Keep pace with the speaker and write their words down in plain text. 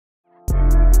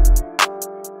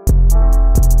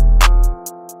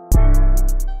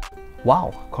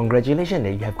Wow, congratulations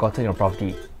that you have gotten your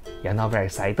property. You're now very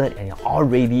excited and you're all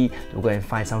ready to go and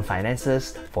find some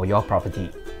finances for your property.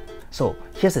 So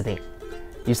here's the thing,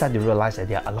 you start to realize that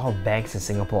there are a lot of banks in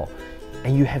Singapore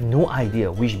and you have no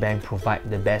idea which bank provide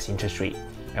the best interest rate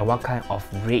and what kind of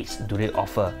rates do they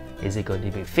offer. Is it going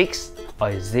to be fixed or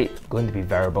is it going to be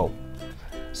variable?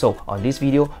 So on this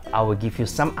video, I will give you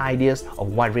some ideas of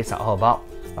what rates are all about,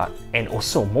 and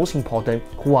also most important,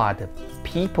 who are the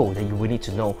people that you will need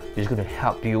to know who's going to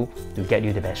help you to get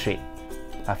you the best rate.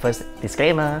 But first,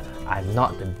 disclaimer, I'm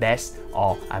not the best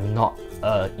or I'm not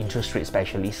an interest rate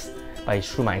specialist, but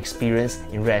it's through my experience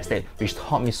in real estate which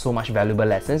taught me so much valuable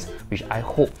lessons which I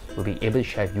hope will be able to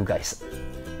share with you guys.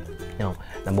 Now,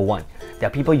 number one, there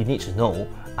are people you need to know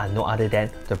are no other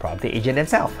than the property agent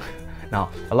themselves. Now,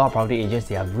 a lot of property agents,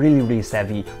 they are really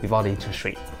savvy with all the interest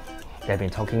rate. They've been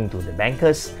talking to the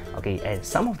bankers, okay, and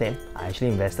some of them are actually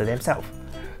investors themselves.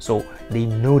 So they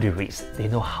know the rates, they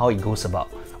know how it goes about,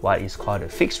 what is called the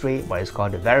fixed rate, what is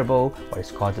called the variable, what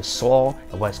is called the SOR,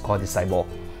 and what is called the SIBOR.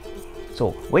 So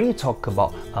when you talk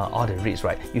about all the rates,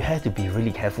 right, you have to be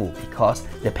really careful because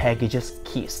the packages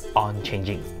keeps on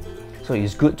changing. So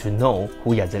it's good to know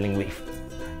who you're dealing with.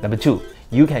 Number two,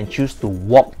 you can choose to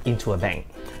walk into a bank.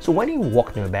 So when you walk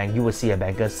into a bank, you will see a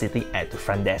banker sitting at the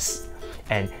front desk.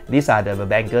 And these are the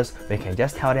bankers where you can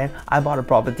just tell them, I bought a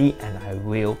property and I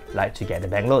will like to get a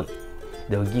bank loan.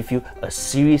 They'll give you a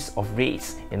series of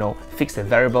rates, fixed and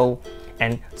variable.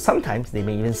 And sometimes they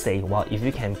may even say, well, if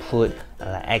you can put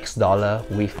X dollar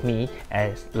with me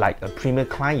as like a premier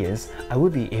client, I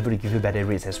will be able to give you better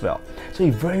rates as well. So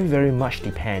it very much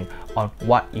depends on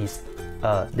what is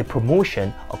the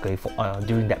promotion, okay, for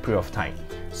during that period of time.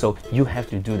 So you have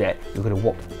to do that. You're going to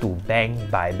walk to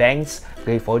bank by banks,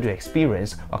 okay, for you to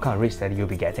experience what kind of rates that you'll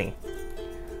be getting.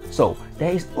 So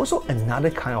there is also another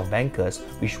kind of bankers,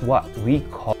 which what we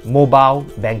call mobile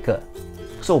banker.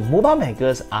 So mobile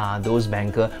bankers are those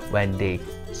bankers when they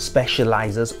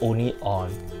specializes only on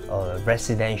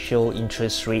residential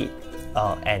interest rate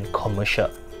and commercial.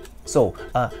 So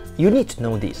you need to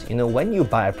know this. When you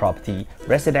buy a property,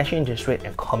 residential interest rate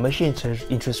and commercial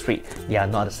interest rate, they are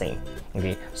not the same.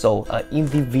 Okay, so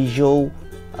individual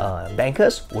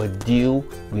bankers will deal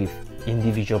with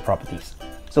individual properties.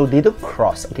 So they don't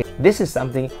cross. Okay, this is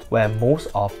something where most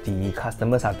of the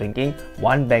customers are thinking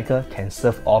one banker can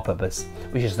serve all purpose,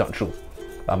 which is not true.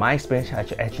 But my experience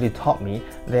actually taught me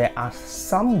there are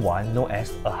someone known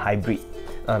as a hybrid.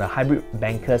 The hybrid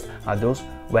bankers are those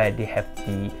where they have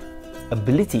the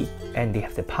ability and they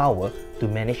have the power to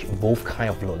manage both kind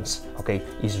of loans. Okay,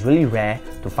 it's really rare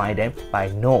to find them, but I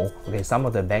know, okay, some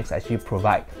of the banks actually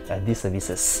provide these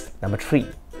services. Number three,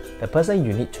 the person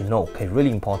you need to know, okay, really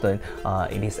important,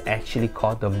 it is actually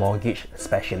called the mortgage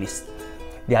specialist.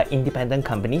 They are independent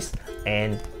companies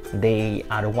and they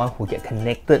are the one who get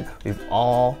connected with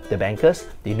all the bankers.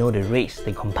 They know the rates,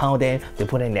 they compile them, they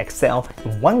put in Excel.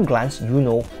 In one glance, you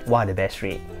know what are the best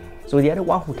rate. So they are the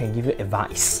one who can give you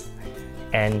advice.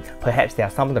 And perhaps there are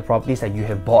some of the properties that you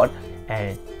have bought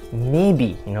and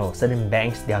maybe, certain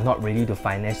banks, they are not ready to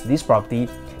finance this property.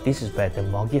 This is where the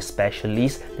mortgage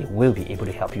specialist, they will be able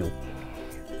to help you.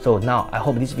 So now, I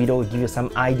hope this video will give you some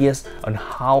ideas on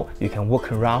how you can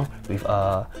work around with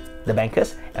the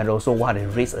bankers and also what are the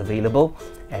rates available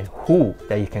and who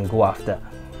that you can go after.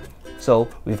 So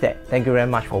with that, thank you very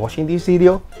much for watching this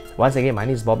video. Once again, my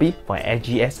name is Bobby from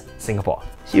SGS Singapore.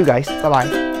 See you guys, bye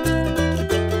bye.